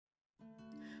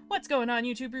What's going on,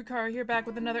 YouTube? Rukari here, back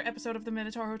with another episode of the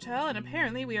Minotaur Hotel, and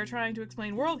apparently we are trying to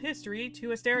explain world history to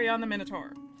Asterion the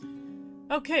Minotaur.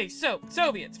 Okay, so,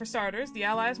 Soviets, for starters. The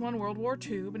Allies won World War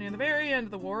II, but near the very end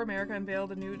of the war, America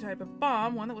unveiled a new type of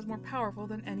bomb, one that was more powerful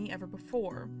than any ever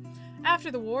before.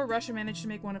 After the war, Russia managed to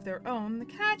make one of their own. The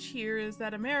catch here is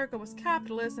that America was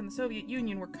capitalist and the Soviet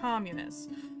Union were communists.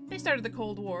 They started the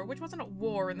Cold War, which wasn't a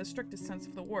war in the strictest sense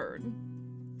of the word.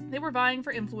 They were vying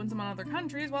for influence among other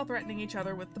countries while threatening each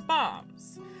other with the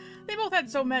bombs. They both had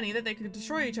so many that they could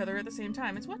destroy each other at the same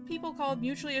time. It's what people called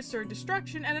mutually assured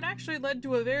destruction, and it actually led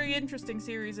to a very interesting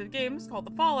series of games called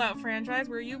the Fallout franchise,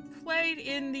 where you played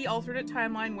in the alternate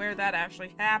timeline where that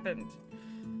actually happened.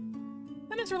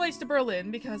 Then this relates to Berlin,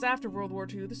 because after World War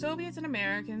II, the Soviets and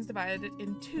Americans divided it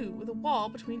in two, with a wall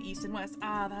between East and West.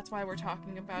 Ah, that's why we're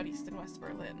talking about East and West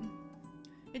Berlin.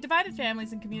 It divided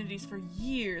families and communities for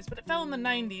years, but it fell in the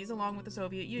 90s along with the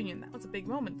Soviet Union. That was a big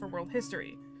moment for world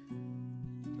history.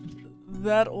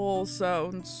 That all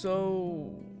sounds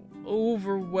so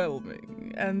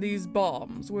overwhelming. And these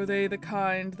bombs, were they the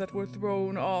kind that were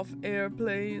thrown off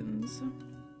airplanes?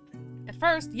 At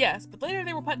first, yes, but later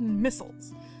they were put in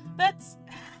missiles. That's,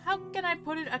 how can I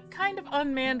put it, a kind of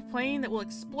unmanned plane that will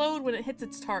explode when it hits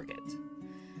its target.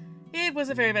 It was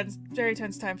a very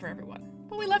tense time for everyone.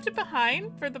 But we left it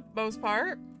behind, for the most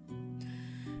part.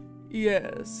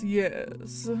 Yes,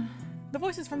 yes. The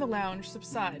voices from the lounge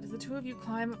subside as the two of you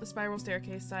climb up the spiral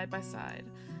staircase side by side.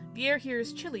 The air here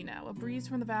is chilly now. A breeze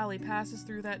from the valley passes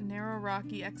through that narrow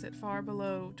rocky exit far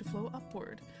below to flow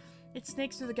upward. It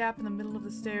snakes through the gap in the middle of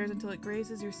the stairs until it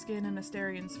grazes your skin and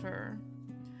Asterion's fur.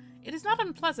 It is not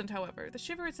unpleasant, however. The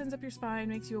shiver it sends up your spine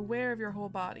makes you aware of your whole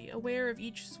body, aware of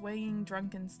each swaying,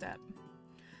 drunken step.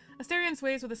 Asterion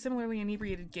sways with a similarly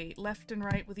inebriated gait, left and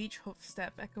right with each hoof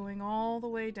step echoing all the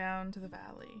way down to the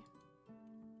valley.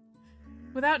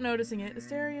 Without noticing it,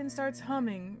 Asterion starts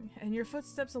humming, and your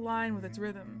footsteps align with its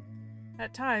rhythm.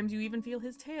 At times, you even feel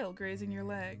his tail grazing your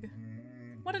leg.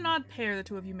 What an odd pair the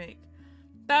two of you make.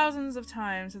 Thousands of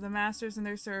times have the masters and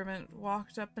their servant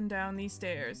walked up and down these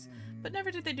stairs, but never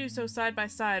did they do so side by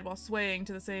side while swaying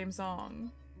to the same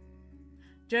song.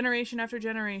 Generation after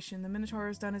generation, the Minotaur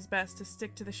has done his best to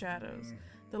stick to the shadows.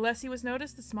 The less he was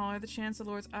noticed, the smaller the chance the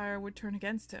Lord's ire would turn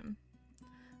against him.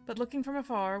 But looking from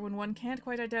afar, when one can't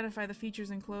quite identify the features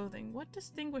and clothing, what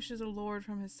distinguishes a lord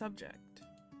from his subject?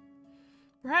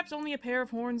 Perhaps only a pair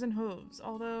of horns and hooves,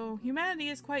 although humanity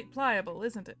is quite pliable,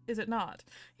 isn't it? Is it not?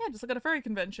 Yeah, just look at a furry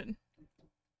convention.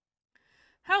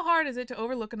 How hard is it to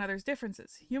overlook another's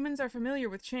differences? Humans are familiar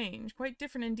with change, quite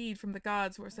different indeed from the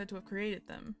gods who are said to have created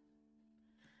them.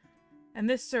 And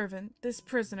this servant, this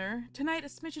prisoner, tonight a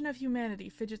smidgen of humanity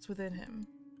fidgets within him.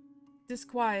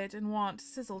 Disquiet and want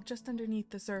sizzle just underneath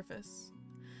the surface.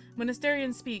 When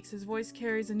Asterion speaks, his voice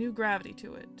carries a new gravity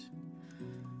to it.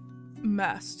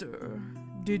 Master,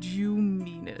 did you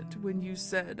mean it when you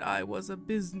said I was a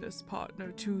business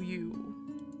partner to you?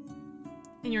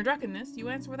 In your drunkenness, you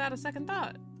answer without a second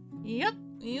thought. Yep,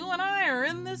 you and I are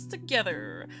in this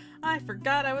together. I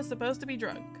forgot I was supposed to be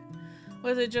drunk.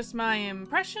 Was it just my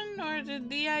impression, or did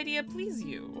the idea please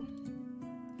you?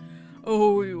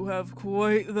 Oh, you have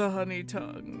quite the honey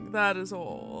tongue, that is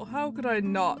all. How could I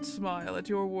not smile at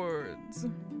your words?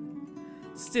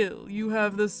 Still, you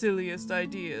have the silliest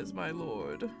ideas, my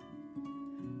lord.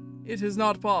 It is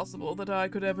not possible that I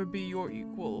could ever be your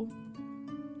equal.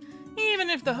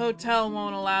 Even if the hotel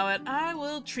won't allow it, I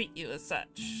will treat you as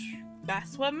such.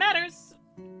 That's what matters.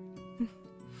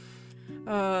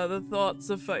 The thought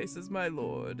suffices, my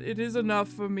lord. It is enough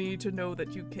for me to know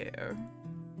that you care.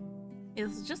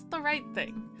 It's just the right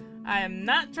thing. I am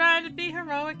not trying to be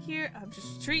heroic here. I'm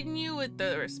just treating you with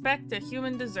the respect a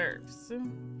human deserves.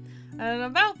 And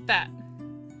about that,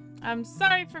 I'm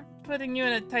sorry for putting you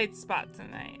in a tight spot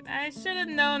tonight. I should have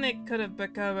known it could have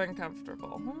become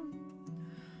uncomfortable.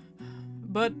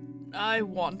 But I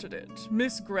wanted it.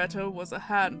 Miss Greta was a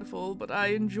handful, but I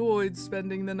enjoyed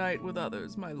spending the night with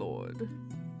others, my lord.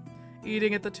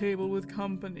 Eating at the table with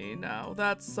company now,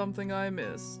 that's something I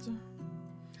missed.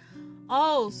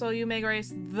 Oh, so you may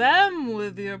grace them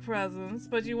with your presence,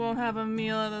 but you won't have a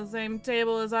meal at the same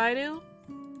table as I do?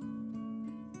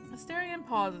 Asterion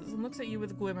pauses and looks at you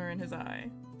with a glimmer in his eye.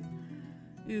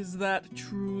 Is that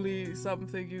truly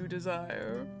something you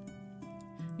desire?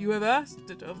 You have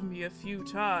asked it of me a few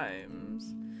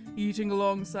times. Eating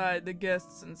alongside the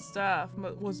guests and staff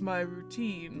was my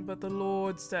routine, but the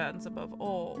Lord stands above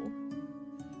all.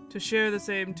 To share the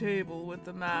same table with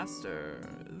the Master,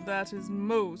 that is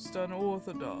most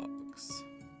unorthodox.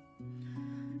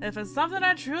 If it's something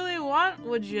I truly want,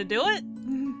 would you do it?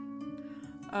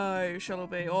 I shall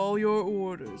obey all your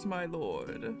orders, my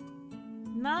lord.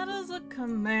 Not as a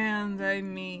command, I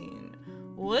mean.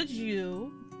 Would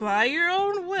you, by your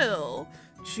own will,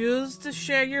 choose to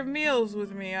share your meals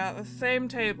with me at the same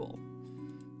table?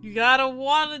 You gotta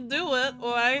want to do it,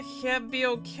 or I can't be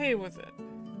okay with it.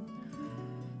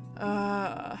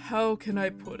 How can I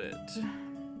put it?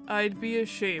 I'd be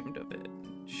ashamed of it.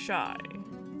 Shy.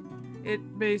 It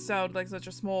may sound like such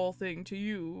a small thing to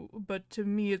you, but to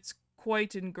me it's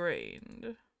quite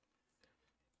ingrained.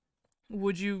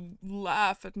 Would you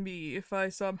laugh at me if I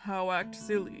somehow act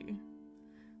silly?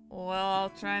 Well, I'll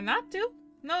try not to.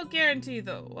 No guarantee,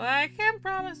 though. What I can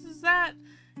promise is that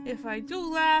if I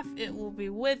do laugh, it will be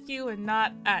with you and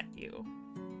not at you.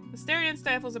 Asterion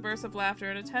stifles a burst of laughter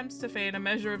and attempts to feign a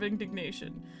measure of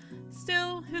indignation.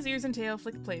 Still, his ears and tail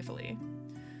flick playfully.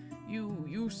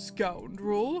 You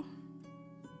scoundrel.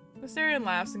 Asterion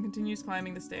laughs and continues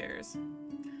climbing the stairs.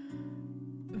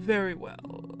 Very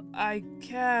well. I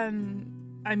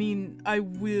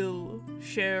will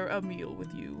share a meal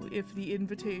with you if the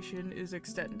invitation is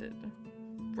extended.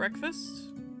 Breakfast?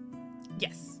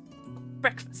 Yes.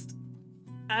 Breakfast.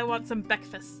 I want some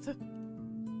breakfast.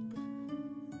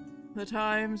 The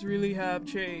times really have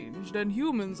changed, and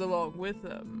humans along with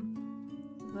them.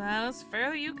 That's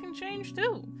fair that you can change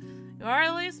too. You are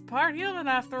at least part human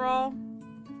after all.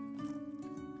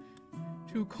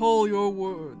 To call your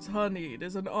words honeyed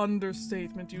is an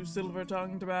understatement, you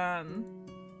silver-tongued man.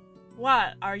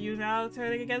 What, are you now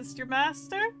turning against your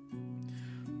master?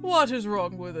 What is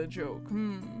wrong with a joke,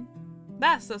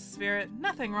 That's the spirit.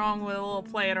 Nothing wrong with a little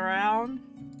playing around.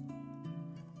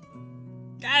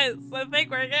 Guys, I think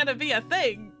we're gonna be a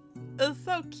thing. It's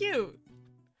so cute.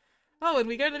 Oh, and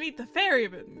we're gonna meet the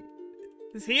ferryman.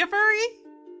 Is he a furry?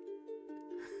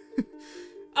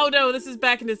 Oh no, this is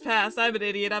back in his past. I'm an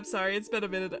idiot. I'm sorry. It's been a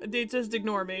minute. Just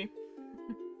ignore me.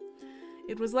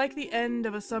 It was like the end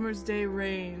of a summer's day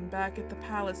rain back at the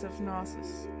palace of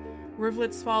Knossos.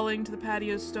 Rivulets falling to the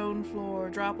patio's stone floor,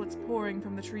 droplets pouring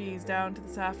from the trees down to the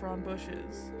saffron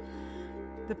bushes.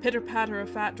 The pitter-patter of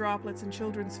fat droplets and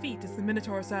children's feet as the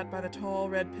Minotaur sat by the tall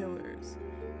red pillars,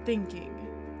 thinking,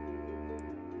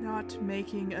 not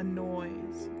making a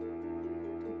noise.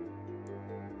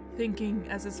 Thinking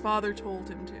as his father told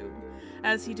him to,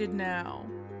 as he did now.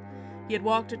 He had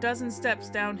walked a dozen steps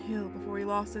downhill before he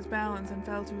lost his balance and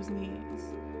fell to his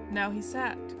knees. Now he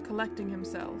sat, collecting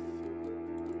himself.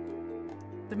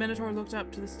 The Minotaur looked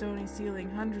up to the stony ceiling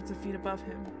hundreds of feet above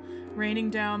him, raining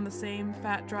down the same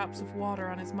fat drops of water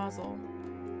on his muzzle.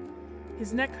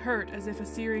 His neck hurt as if a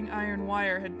searing iron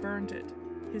wire had burned it.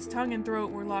 His tongue and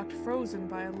throat were locked frozen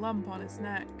by a lump on his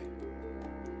neck.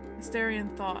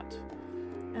 Asterion thought,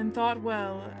 and thought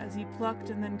well as he plucked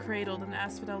and then cradled an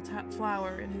asphodel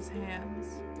flower in his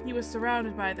hands. He was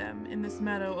surrounded by them in this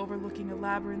meadow overlooking a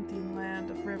labyrinthine land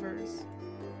of rivers.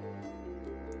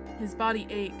 His body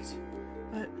ached,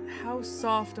 but how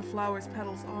soft a flower's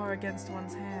petals are against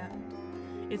one's hand.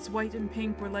 Its white and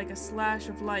pink were like a slash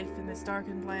of life in this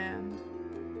darkened land.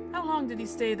 How long did he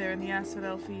stay there in the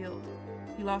asphodel field?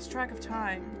 He lost track of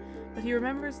time, but he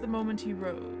remembers the moment he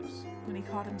rose, when he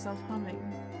caught himself humming.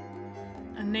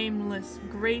 A nameless,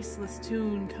 graceless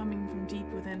tune coming from deep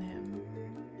within him.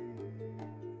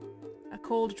 A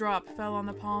cold drop fell on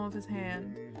the palm of his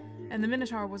hand, and the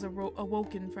Minotaur was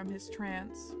awoken from his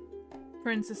trance.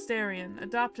 Prince Asterion,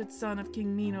 adopted son of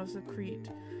King Minos of Crete,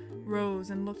 rose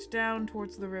and looked down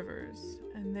towards the rivers,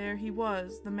 and there he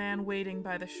was, the man waiting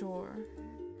by the shore.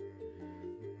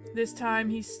 This time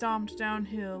he stomped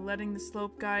downhill, letting the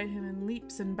slope guide him in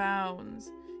leaps and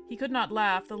bounds. He could not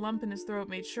laugh, the lump in his throat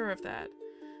made sure of that,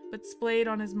 but splayed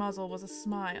on his muzzle was a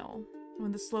smile.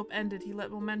 When the slope ended, he let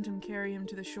momentum carry him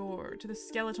to the shore, to the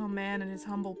skeletal man in his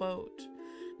humble boat.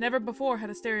 Never before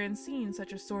had Asterion seen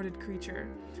such a sordid creature.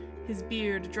 His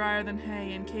beard, drier than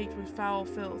hay and caked with foul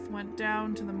filth, went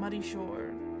down to the muddy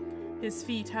shore. His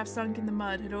feet, half sunk in the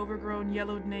mud, had overgrown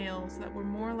yellowed nails that were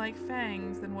more like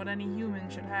fangs than what any human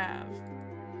should have.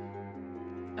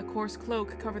 A coarse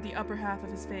cloak covered the upper half of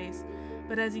his face,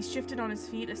 but as he shifted on his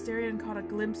feet, Asterion caught a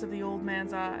glimpse of the old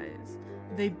man's eyes.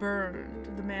 They burned.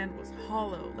 The man was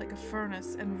hollow, like a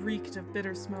furnace, and reeked of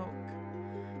bitter smoke.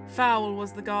 Foul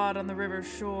was the god on the river's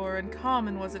shore, and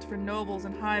common was it for nobles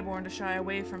and highborn to shy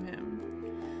away from him.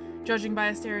 Judging by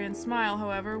Asterion's smile,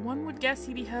 however, one would guess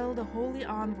he beheld a holy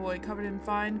envoy covered in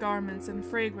fine garments and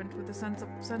fragrant with the scent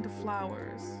of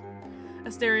flowers.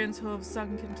 Asterion's hooves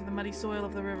sunk into the muddy soil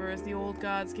of the river as the old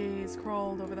god's gaze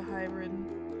crawled over the hybrid.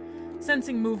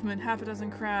 Sensing movement, half a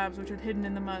dozen crabs which had hidden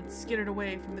in the mud skittered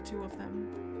away from the two of them.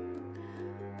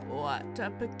 What a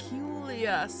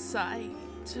peculiar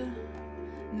sight.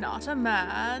 Not a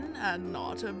man and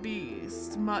not a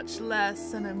beast, much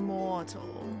less an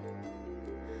immortal.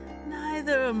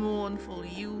 Neither a mournful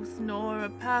youth nor a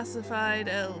pacified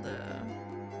elder.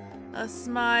 A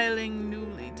smiling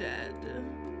newly dead.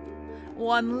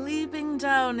 One leaping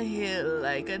downhill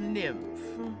like a nymph.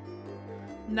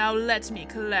 Now let me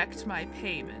collect my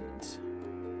payment.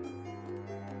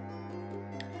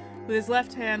 With his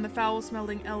left hand, the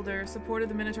foul-smelling elder supported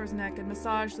the Minotaur's neck and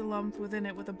massaged the lump within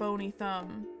it with a bony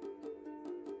thumb.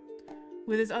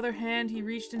 With his other hand, he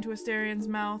reached into Asterion's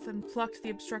mouth and plucked the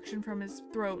obstruction from his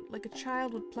throat like a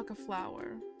child would pluck a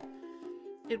flower.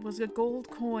 It was a gold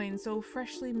coin, so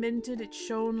freshly minted it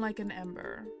shone like an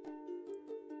ember.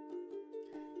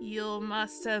 You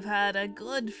must have had a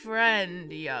good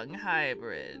friend, young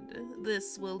hybrid.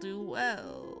 This will do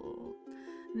well.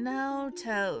 Now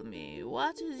tell me,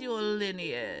 what is your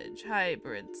lineage,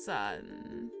 hybrid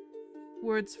son?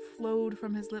 Words flowed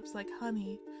from his lips like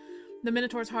honey. The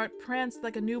Minotaur's heart pranced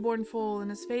like a newborn foal, and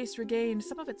his face regained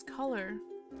some of its color.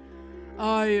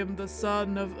 I am the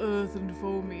son of earth and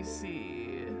foamy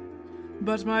sea,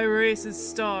 but my race is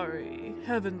starry,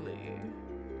 heavenly.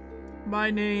 My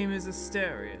name is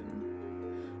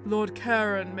Asterion. Lord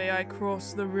Charon, may I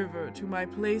cross the river to my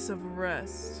place of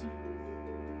rest?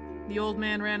 The old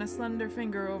man ran a slender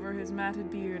finger over his matted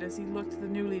beard as he looked the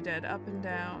newly dead up and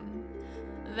down.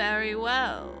 Very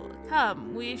well.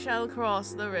 Come, we shall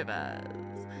cross the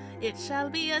rivers. It shall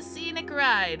be a scenic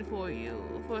ride for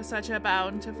you, for such a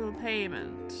bountiful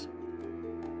payment.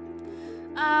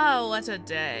 Ah, what a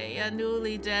day, a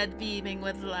newly dead beaming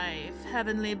with life,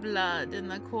 heavenly blood in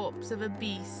the corpse of a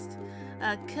beast,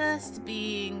 a cursed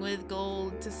being with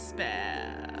gold to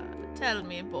spare. Tell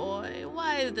me, boy,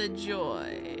 why the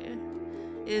joy?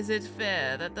 Is it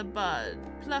fair that the bud,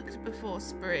 plucked before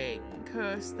spring,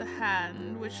 cursed the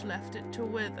hand which left it to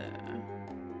wither?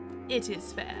 It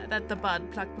is fair that the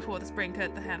bud plucked before the spring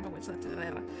cursed the hand which left it to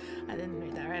wither. I didn't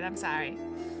read that right, I'm sorry.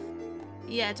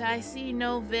 Yet I see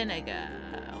no vinegar,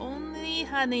 only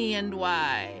honey and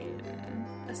wine.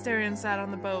 Asterion sat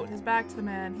on the boat, his back to the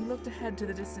man. He looked ahead to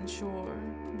the distant shore.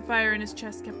 The fire in his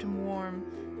chest kept him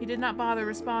warm. He did not bother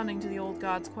responding to the old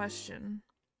god's question.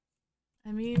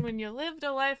 I mean, when you lived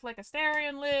a life like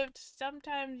Asterion lived,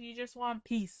 sometimes you just want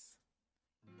peace.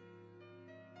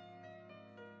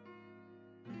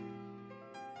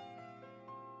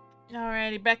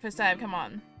 Alrighty, breakfast time, come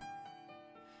on.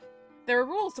 There are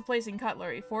rules to placing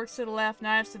cutlery. Forks to the left,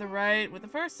 knives to the right. With the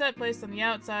first set placed on the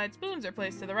outside, spoons are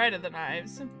placed to the right of the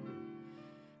knives.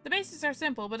 The basics are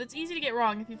simple, but it's easy to get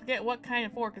wrong if you forget what kind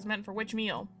of fork is meant for which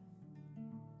meal.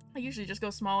 I usually just go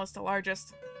smallest to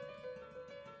largest.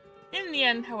 In the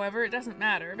end, however, it doesn't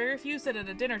matter. Very few sit at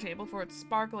a dinner table for its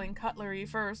sparkling cutlery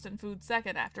first and food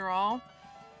second, after all.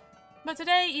 But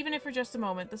today, even if for just a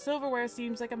moment, the silverware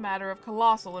seems like a matter of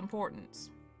colossal importance.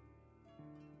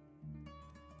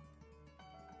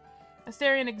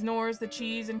 Asterion ignores the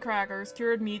cheese and crackers,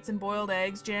 cured meats and boiled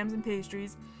eggs, jams and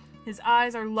pastries. His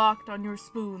eyes are locked on your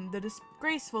spoon, the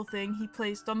disgraceful thing he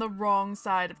placed on the wrong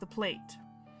side of the plate.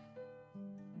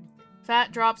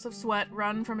 Fat drops of sweat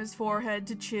run from his forehead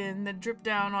to chin, then drip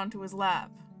down onto his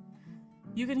lap.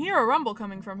 You can hear a rumble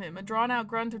coming from him, a drawn-out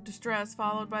grunt of distress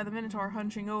followed by the Minotaur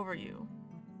hunching over you.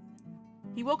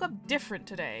 He woke up different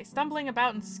today, stumbling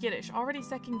about and skittish, already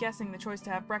second-guessing the choice to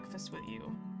have breakfast with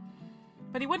you.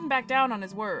 But he wouldn't back down on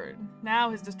his word. Now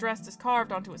his distress is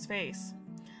carved onto his face.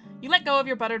 You let go of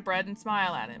your buttered bread and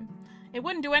smile at him. It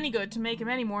wouldn't do any good to make him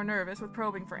any more nervous with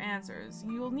probing for answers.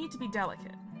 You'll need to be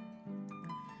delicate.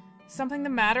 Something the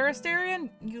matter, Asterion?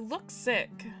 You look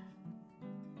sick.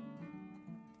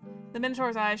 The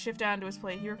Minotaur's eyes shift down to his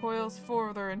plate. He recoils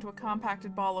further into a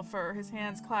compacted ball of fur, his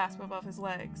hands clasped above his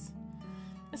legs.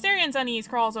 Asterion's unease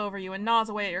crawls over you and gnaws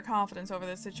away at your confidence over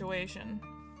this situation.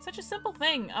 Such a simple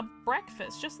thing, a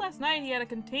breakfast. Just last night he had a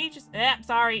contagious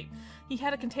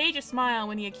smile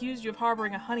when he accused you of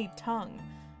harboring a honeyed tongue.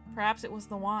 Perhaps it was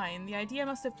the wine. The idea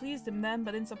must have pleased him then,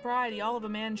 but in sobriety all of a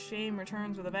man's shame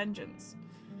returns with a vengeance.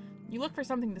 You look for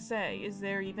something to say. Is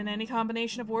there even any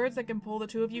combination of words that can pull the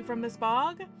two of you from this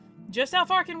bog? Just how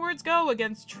far can words go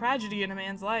against tragedy in a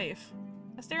man's life?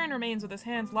 Asterion remains with his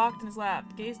hands locked in his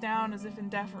lap, gaze down as if in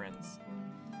deference.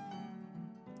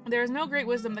 There is no great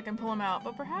wisdom that can pull him out,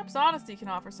 but perhaps honesty can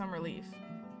offer some relief.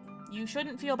 You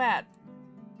shouldn't feel bad.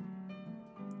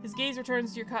 His gaze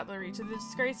returns to your cutlery, to the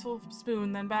disgraceful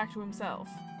spoon, then back to himself.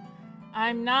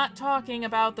 I'm not talking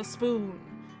about the spoon.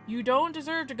 You don't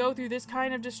deserve to go through this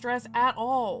kind of distress at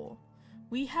all.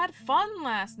 We had fun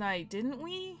last night, didn't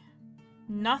we?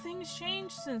 Nothing's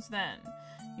changed since then.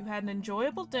 You had an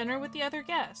enjoyable dinner with the other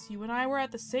guests. You and I were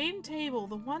at the same table.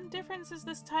 The one difference is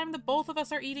this time the both of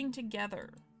us are eating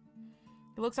together.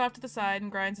 He looks off to the side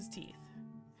and grinds his teeth.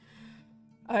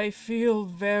 I feel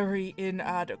very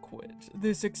inadequate.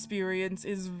 This experience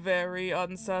is very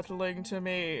unsettling to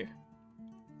me.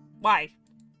 Why?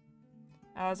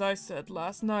 As I said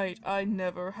last night, I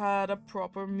never had a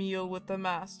proper meal with the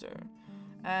master.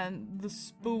 And the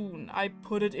spoon, I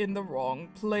put it in the wrong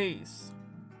place.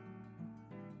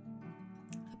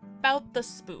 About the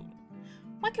spoon.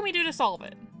 What can we do to solve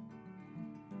it?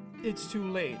 It's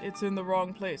too late. It's in the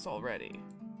wrong place already.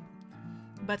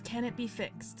 But can it be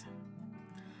fixed?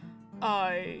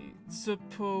 I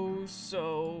suppose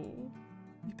so.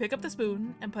 You pick up the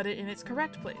spoon and put it in its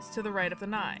correct place, to the right of the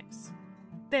knives.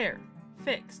 There.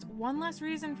 Fixed. One less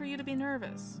reason for you to be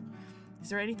nervous. Is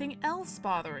there anything else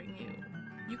bothering you?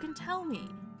 You can tell me.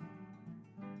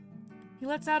 He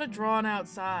lets out a drawn-out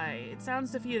sigh. It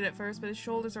sounds defeated at first, but his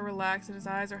shoulders are relaxed and his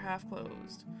eyes are half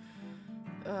closed.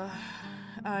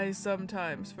 I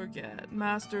sometimes forget.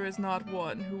 Master is not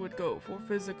one who would go for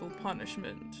physical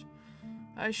punishment.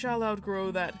 I shall outgrow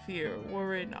that fear,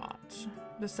 worry not.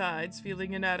 Besides,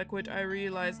 feeling inadequate, I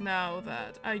realize now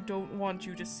that I don't want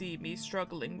you to see me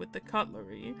struggling with the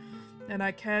cutlery, and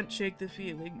I can't shake the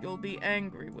feeling you'll be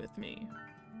angry with me.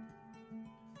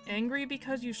 Angry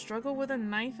because you struggle with a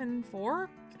knife and fork?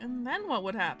 And then what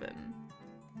would happen?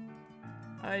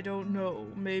 I don't know.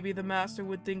 Maybe the master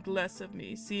would think less of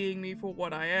me, seeing me for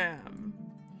what I am.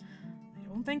 I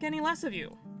don't think any less of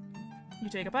you. You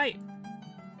take a bite.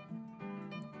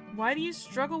 Why do you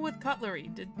struggle with cutlery?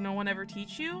 Did no one ever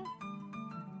teach you?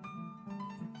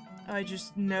 I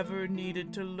just never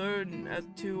needed to learn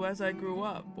as I grew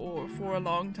up, or for a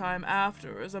long time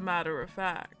after, as a matter of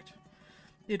fact.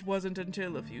 It wasn't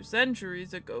until a few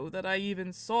centuries ago that I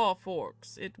even saw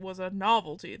forks. It was a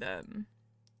novelty then.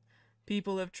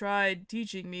 People have tried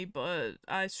teaching me, but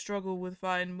I struggle with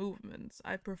fine movements.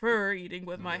 I prefer eating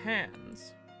with my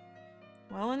hands.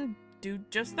 Well, and do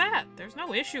just that. There's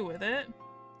no issue with it.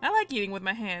 I like eating with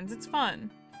my hands. It's fun.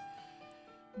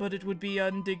 But it would be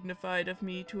undignified of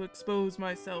me to expose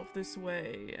myself this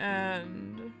way,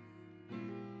 and...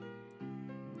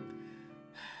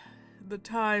 The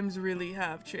times really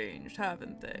have changed,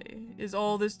 haven't they? Is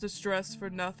all this distress for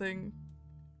nothing?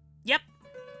 Yep.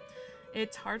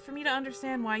 It's hard for me to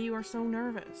understand why you are so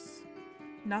nervous.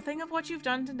 Nothing of what you've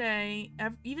done today,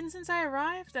 even since I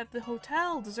arrived at the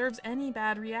hotel, deserves any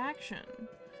bad reaction.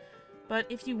 But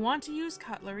if you want to use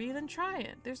cutlery, then try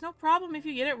it. There's no problem if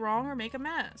you get it wrong or make a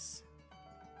mess.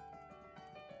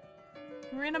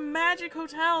 We're in a magic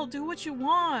hotel. Do what you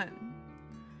want.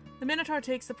 The Minotaur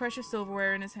takes the precious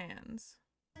silverware in his hands.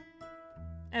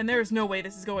 And there is no way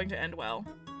this is going to end well.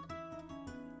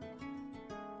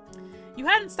 You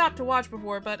hadn't stopped to watch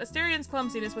before, but Asterion's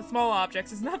clumsiness with small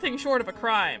objects is nothing short of a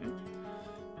crime.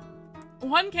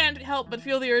 One can't help but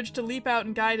feel the urge to leap out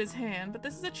and guide his hand, but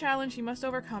this is a challenge he must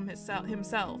overcome himself.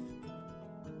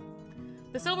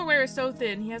 The silverware is so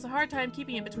thin, he has a hard time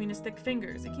keeping it between his thick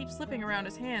fingers. It keeps slipping around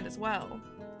his hand as well.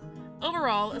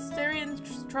 Overall,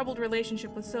 Asterion's troubled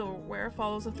relationship with silverware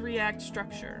follows a three-act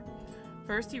structure.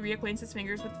 First, he reacquaints his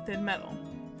fingers with the thin metal.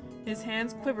 His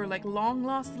hands quiver like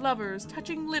long-lost lovers,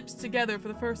 touching lips together for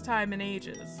the first time in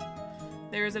ages.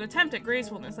 There is an attempt at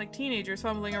gracefulness, like teenagers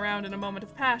fumbling around in a moment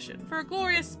of passion. For a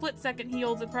glorious split second, he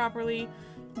holds it properly,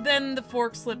 then the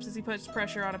fork slips as he puts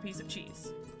pressure on a piece of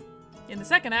cheese. In the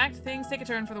second act, things take a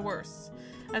turn for the worse.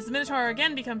 As the Minotaur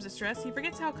again becomes distressed, he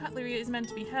forgets how cutlery is meant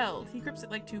to be held. He grips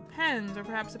it like two pens, or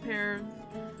perhaps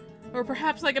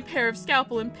like a pair of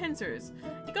scalpel and pincers.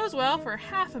 It goes well for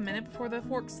half a minute before the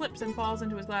fork slips and falls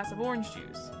into his glass of orange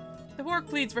juice. The fork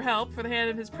pleads for help for the hand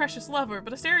of his precious lover,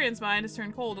 but Asterion's mind has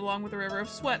turned cold along with a river of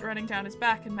sweat running down his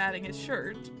back and matting his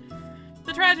shirt.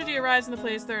 The tragedy arrives in the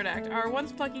play's third act. Our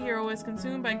once plucky hero is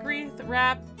consumed by grief,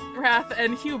 wrath,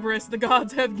 and hubris. The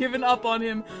gods have given up on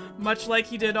him, much like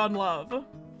he did on love.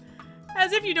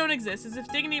 As if you don't exist, as if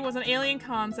dignity was an alien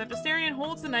concept, Asterion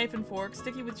holds the knife and fork,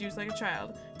 sticky with juice like a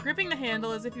child, gripping the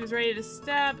handle as if he was ready to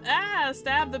stab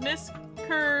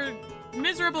the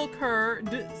miserable cur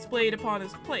displayed upon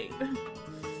his plate.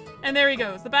 And there he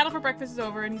goes. The battle for breakfast is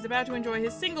over, and he's about to enjoy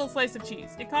his single slice of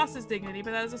cheese. It costs his dignity,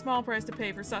 but that is a small price to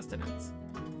pay for sustenance.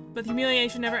 But the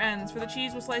humiliation never ends, for the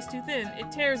cheese was sliced too thin.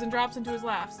 It tears and drops into his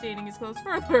lap, staining his clothes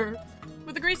further.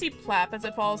 With a greasy plap as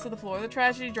it falls to the floor, the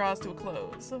tragedy draws to a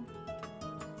close.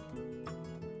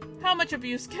 How much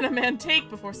abuse can a man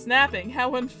take before snapping?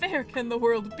 How unfair can the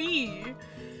world be?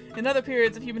 In other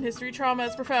periods of human history, trauma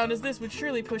as profound as this would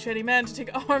surely push any man to take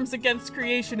arms against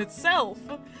creation itself.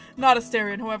 Not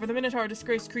Asterion, however. The Minotaur,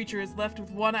 disgraced creature, is left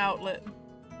with one outlet.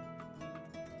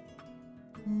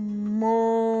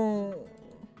 Moo.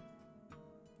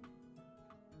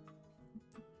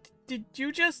 Did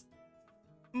you just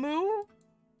moo?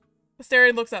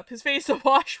 Asterion looks up, his face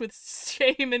awash with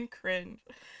shame and cringe.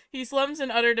 He slumps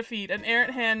in utter defeat, an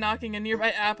errant hand knocking a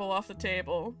nearby apple off the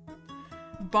table.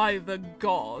 By the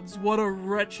gods, what a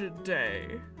wretched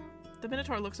day. The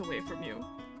Minotaur looks away from you.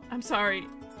 I'm sorry.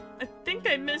 I think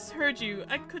I misheard you.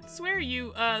 I could swear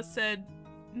you, said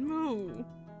moo.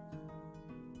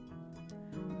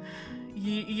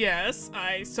 Yes,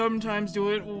 I sometimes do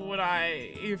it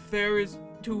if there is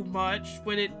too much,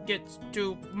 when it gets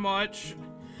too much.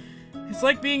 It's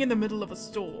like being in the middle of a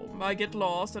storm. I get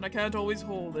lost and I can't always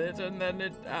hold it, and then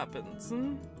it happens.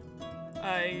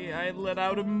 I let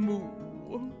out a moo.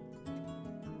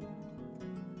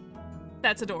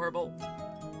 That's adorable.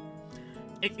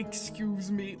 Excuse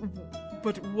me,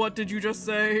 but what did you just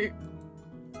say?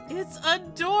 It's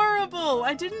adorable!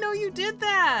 I didn't know you did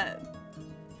that!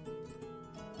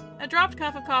 A dropped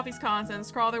cup of coffee's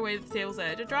contents crawl their way to the table's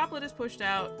edge. A droplet is pushed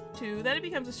out, too. Then it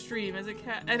becomes a stream as it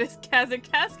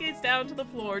cascades down to the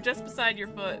floor just beside your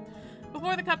foot.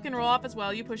 Before the cup can roll off as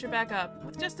well, you push it back up,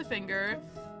 with just a finger,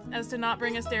 as to not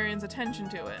bring Asterion's attention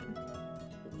to it.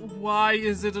 Why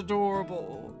is it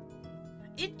adorable?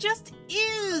 It just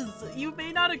is! You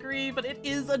may not agree, but it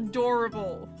is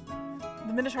adorable.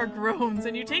 The Minotaur groans,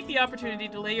 and you take the opportunity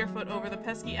to lay your foot over the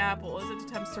pesky apple as it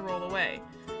attempts to roll away.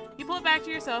 You pull it back to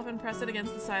yourself and press it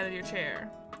against the side of your chair.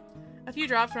 A few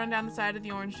drops run down the side of the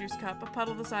orange juice cup. A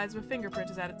puddle the size of a fingerprint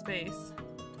is at its base.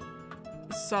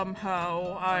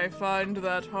 Somehow, I find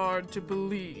that hard to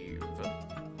believe.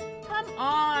 Come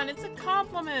on, it's a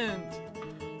compliment!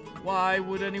 Why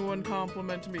would anyone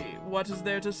compliment me? What is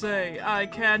there to say? I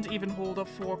can't even hold a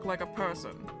fork like a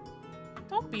person.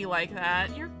 Don't be like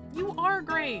that. You are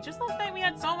great. Just last night we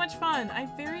had so much fun. I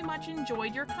very much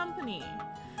enjoyed your company.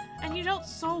 And you dealt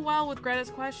so well with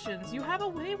Greta's questions. You have a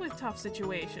way with tough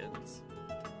situations.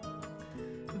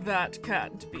 That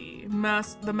can't be.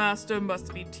 The master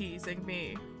must be teasing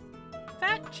me.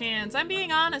 Fat chance. I'm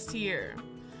being honest here.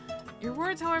 Your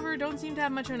words, however, don't seem to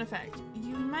have much of an effect.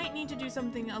 You might need to do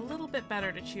something a little bit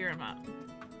better to cheer him up.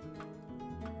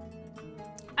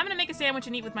 I'm gonna make a sandwich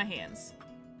and eat with my hands.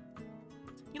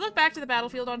 You look back to the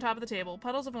battlefield on top of the table.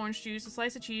 Puddles of orange juice, a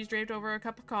slice of cheese draped over a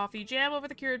cup of coffee, jam over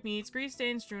the cured meats, grease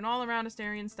stains strewn all around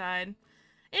Asterion's side.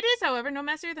 It is, however, no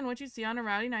messier than what you'd see on a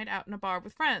rowdy night out in a bar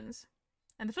with friends.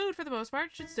 And the food, for the most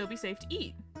part, should still be safe to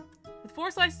eat. With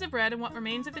 4 slices of bread and what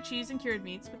remains of the cheese and cured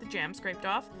meats, with the jam scraped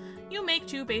off, you make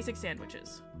 2 basic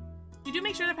sandwiches. You do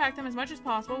make sure to pack them as much as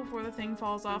possible before the thing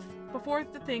falls off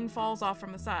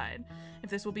from the side. If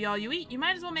this will be all you eat, you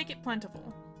might as well make it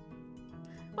plentiful.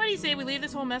 What do you say we leave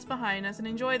this whole mess behind us and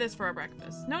enjoy this for our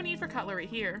breakfast? No need for cutlery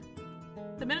here.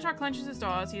 The Minotaur clenches his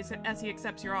jaw as he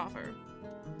accepts your offer.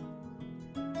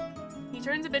 He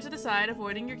turns a bit to the side,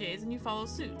 avoiding your gaze, and you follow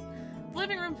suit. The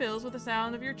living room fills with the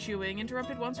sound of your chewing,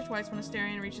 interrupted once or twice when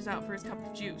Asterion reaches out for his cup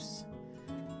of juice.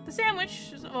 The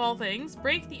sandwich, of all things,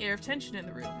 break the air of tension in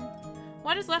the room.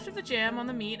 What is left of the jam on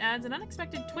the meat adds an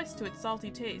unexpected twist to its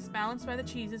salty taste, balanced by the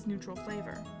cheese's neutral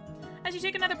flavor. As you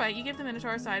take another bite, you give the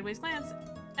Minotaur a sideways glance.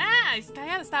 Ah! I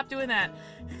gotta stop doing that!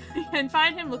 And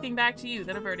find him looking back to you,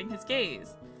 then averting his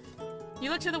gaze. You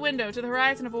look to the window, to the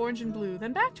horizon of orange and blue,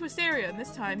 then back to Asterion.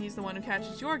 This time he's the one who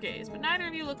catches your gaze, but neither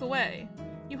of you look away.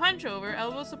 You hunch over,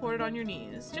 elbows supported on your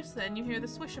knees. Just then you hear the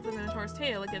swish of the Minotaur's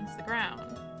tail against the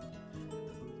ground.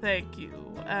 Thank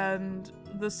you, and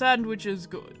the sandwich is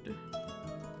good.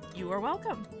 You are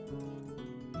welcome.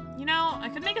 You know, I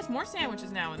could make us more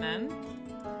sandwiches now and then.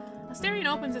 Asterion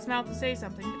opens his mouth to say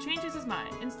something, but changes his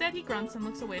mind. Instead, he grunts and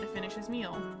looks away to finish his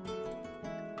meal.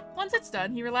 Once it's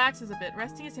done, he relaxes a bit,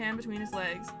 resting his hand between his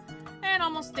legs, and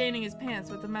almost staining his pants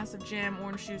with the mess of jam,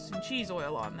 orange juice, and cheese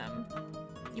oil on them.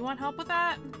 You want help with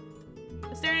that?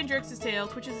 Asterion jerks his tail,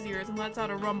 twitches his ears, and lets out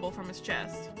a rumble from his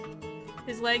chest.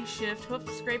 His legs shift,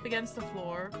 hoofs scrape against the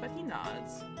floor, but he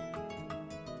nods.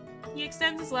 He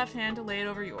extends his left hand to lay it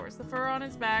over yours. The fur on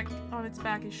its back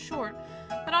is short,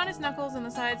 but on his knuckles and the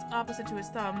sides opposite to his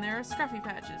thumb there are scruffy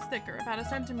patches, thicker, about a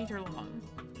centimeter long.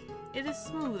 It is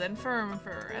smooth and firm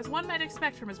fur, as one might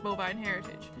expect from his bovine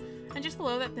heritage, and just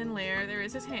below that thin layer there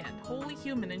is his hand, wholly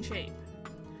human in shape.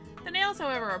 The nails,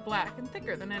 however, are black and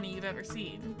thicker than any you've ever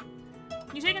seen.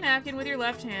 You take a napkin with your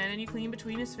left hand and you clean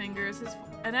between his fingers,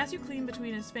 and as you clean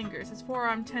between his fingers, his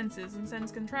forearm tenses and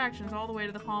sends contractions all the way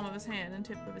to the palm of his hand and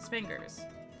tip of his fingers.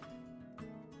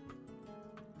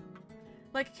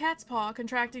 Like a cat's paw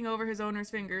contracting over his owner's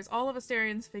fingers, all of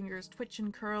Asterion's fingers twitch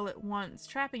and curl at once,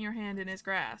 trapping your hand in his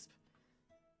grasp.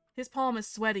 His palm is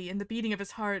sweaty, and the beating of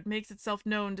his heart makes itself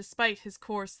known despite his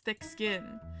coarse, thick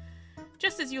skin.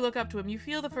 Just as you look up to him, you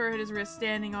feel the fur at his wrist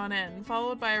standing on end,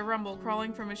 followed by a rumble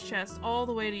crawling from his chest all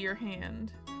the way to your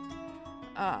hand.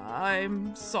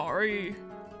 I'm sorry.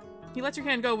 He lets your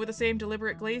hand go with the same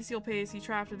deliberate glacial pace he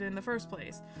trapped it in the first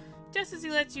place. Just as he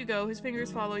lets you go, his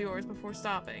fingers follow yours before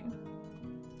stopping.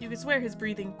 You could swear his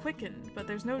breathing quickened, but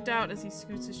there's no doubt as he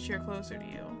scoots his chair closer to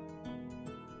you.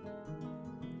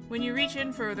 When you reach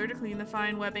in further to clean the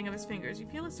fine webbing of his fingers, you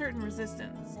feel a certain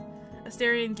resistance.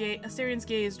 Asterian's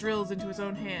gaze drills into his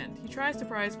own hand. He tries to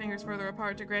pry his fingers further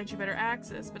apart to grant you better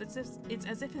access, but it's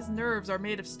as if his nerves are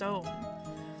made of stone.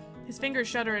 His fingers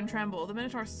shudder and tremble. The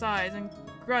Minotaur sighs and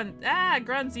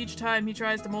grunts each time he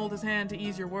tries to mold his hand to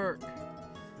ease your work.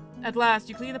 At last,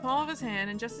 you clean the palm of his hand,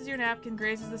 and just as your napkin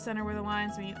grazes the center where the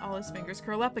lines meet, all his fingers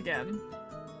curl up again.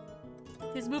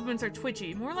 His movements are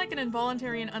twitchy, more like an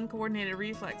involuntary and uncoordinated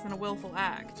reflex than a willful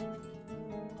act.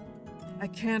 I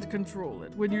can't control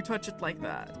it when you touch it like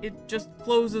that. It just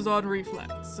closes on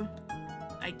reflex.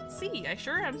 I see. I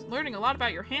sure am learning a lot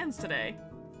about your hands today.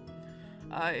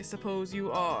 I suppose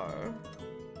you are.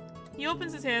 He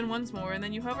opens his hand once more, and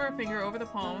then you hover a finger over the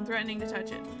palm, threatening to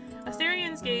touch it.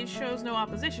 Asterian's gaze shows no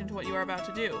opposition to what you are about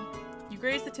to do. You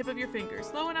graze the tip of your finger,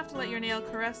 slow enough to let your nail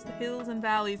caress the hills and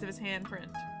valleys of his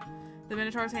handprint. The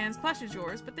Minotaur's hands clutches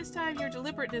yours, but this time your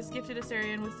deliberateness gifted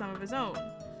Asterion with some of his own.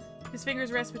 His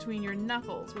fingers rest between your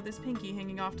knuckles, with his pinky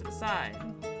hanging off to the side.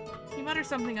 He mutters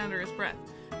something under his breath.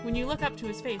 When you look up to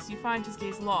his face, you find his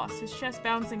gaze lost, his chest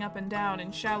bouncing up and down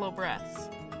in shallow breaths.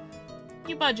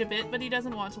 You budge a bit, but he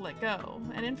doesn't want to let go,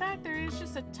 and in fact there is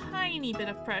just a tiny bit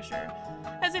of pressure,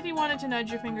 as if he wanted to nudge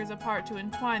your fingers apart to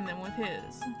entwine them with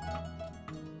his.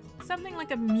 Something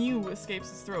like a mew escapes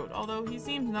his throat, although he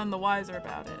seems none the wiser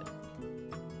about it.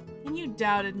 And you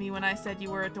doubted me when I said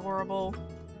you were adorable.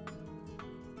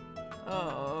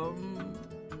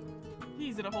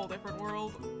 He's in a whole different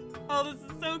world. Oh, this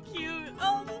is so cute.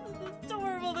 Oh, this is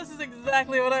adorable. This is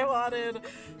exactly what I wanted.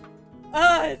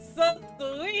 Oh, it's so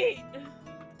sweet.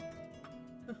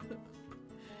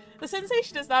 The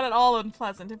sensation is not at all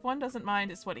unpleasant if one doesn't mind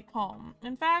his sweaty palm.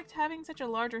 In fact, having such a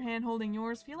larger hand holding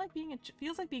yours feels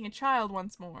like being a child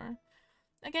once more.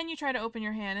 Again, you try to open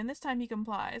your hand, and this time he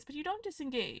complies, but you don't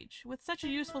disengage. With such a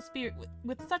youthful spirit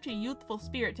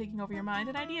taking over your mind,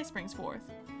 an idea springs forth.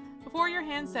 Before your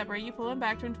hands separate, you pull him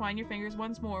back to entwine your fingers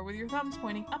once more, with your thumbs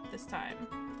pointing up this time.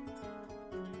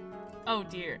 Oh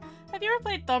dear. Have you ever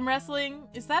played thumb wrestling?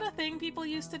 Is that a thing people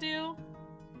used to do?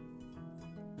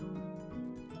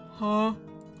 Huh?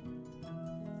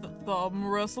 Thumb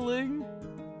wrestling?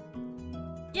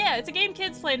 Yeah, it's a game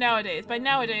kids play nowadays. By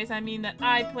nowadays, I mean that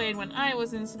I played when I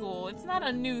was in school. It's not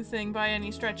a new thing by any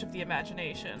stretch of the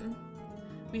imagination.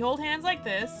 We hold hands like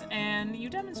this, and you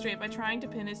demonstrate by trying to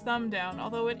pin his thumb down,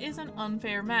 although it is an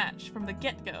unfair match from the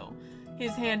get-go.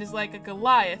 His hand is like a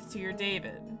Goliath to your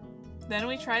David. Then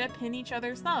we try to pin each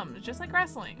other's thumbs, just like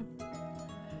wrestling.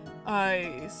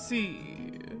 I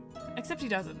see. Except he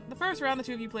doesn't. The first round the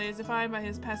two of you play is defined by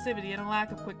his passivity and a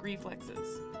lack of quick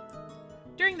reflexes.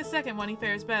 During the second one, he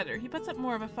fares better. He puts up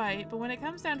more of a fight, but when it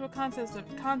comes down to a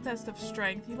contest of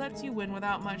strength, he lets you win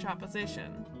without much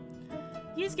opposition.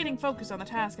 He is getting focused on the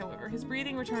task, however. His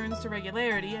breathing returns to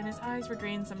regularity, and his eyes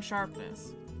regain some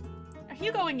sharpness. Are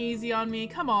you going easy on me?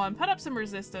 Come on, put up some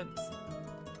resistance.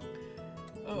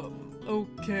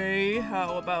 Okay,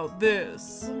 how about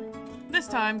this? This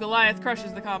time, Goliath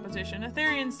crushes the competition.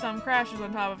 Asterian's thumb crashes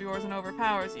on top of yours and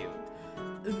overpowers you.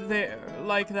 There,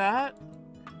 like that?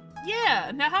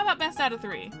 Yeah, now how about best out of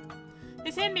 3?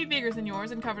 His hand may be bigger than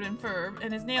yours and covered in fur,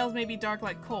 and his nails may be dark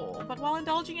like coal, but while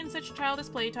indulging in such childish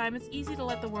playtime, it's easy to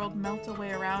let the world melt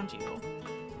away around you.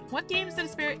 What games did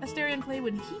Asterion play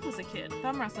when he was a kid?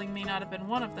 Thumb wrestling may not have been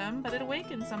one of them, but it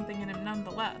awakened something in him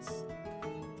nonetheless.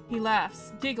 He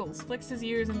laughs, giggles, flicks his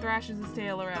ears, and thrashes his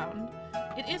tail around.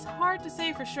 It is hard to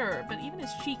say for sure, but even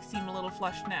his cheeks seem a little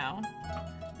flushed now.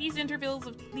 These intervals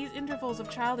of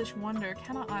childish wonder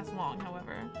cannot last long,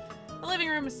 however. The living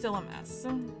room is still a mess.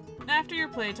 After your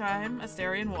playtime,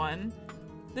 Asterion won.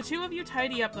 The two of you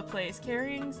tidy up the place,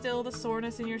 carrying still the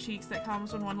soreness in your cheeks that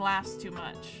comes when one laughs too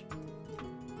much.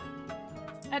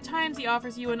 At times, he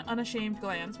offers you an unashamed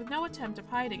glance, with no attempt of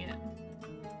hiding it.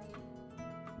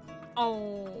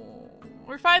 Oh,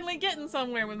 we're finally getting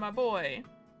somewhere with my boy.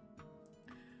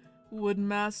 Would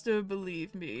Master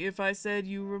believe me if I said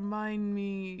you remind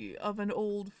me of an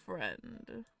old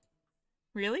friend?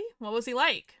 Really? What was he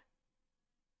like?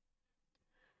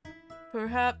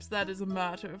 Perhaps that is a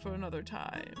matter for another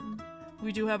time.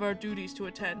 We do have our duties to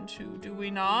attend to, do we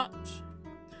not?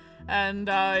 And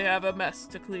I have a mess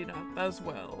to clean up as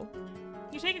well.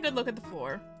 You take a good look at the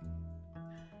floor.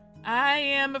 I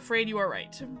am afraid you are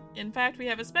right. In fact, we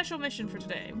have a special mission for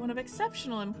today, one of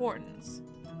exceptional importance.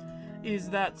 Is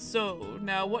that so?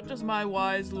 Now what does my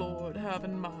wise lord have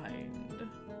in mind?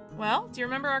 Well, do you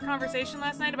remember our conversation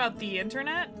last night about the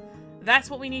internet? That's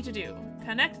what we need to do.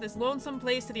 Connect this lonesome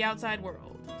place to the outside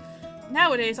world.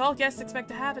 Nowadays, all guests expect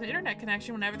to have an internet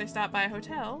connection whenever they stop by a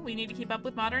hotel. We need to keep up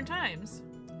with modern times.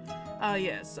 Ah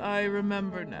yes, I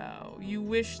remember now. You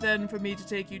wish then for me to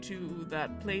take you to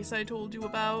that place I told you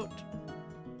about?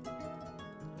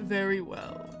 Very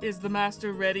well. Is the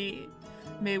master ready?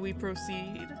 May we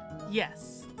proceed?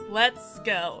 Yes, let's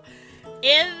go.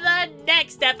 In the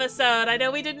next episode, I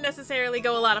know we didn't necessarily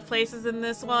go a lot of places in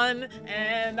this one,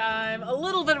 and I'm a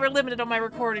little bit limited on my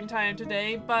recording time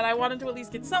today, but I wanted to at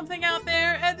least get something out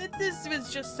there, and this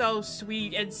was just so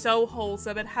sweet and so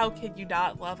wholesome, and how can you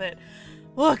not love it?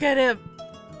 Look at him!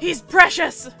 He's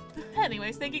precious!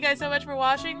 Anyways, thank you guys so much for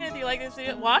watching. If you like this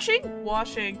video,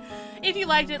 watching. If you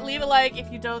liked it, leave a like.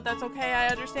 If you don't, that's okay. I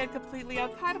understand completely.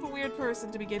 I'm kind of a weird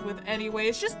person to begin with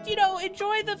anyways. Just, you know,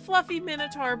 enjoy the fluffy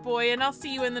Minotaur boy, and I'll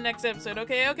see you in the next episode,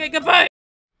 okay? Okay, goodbye!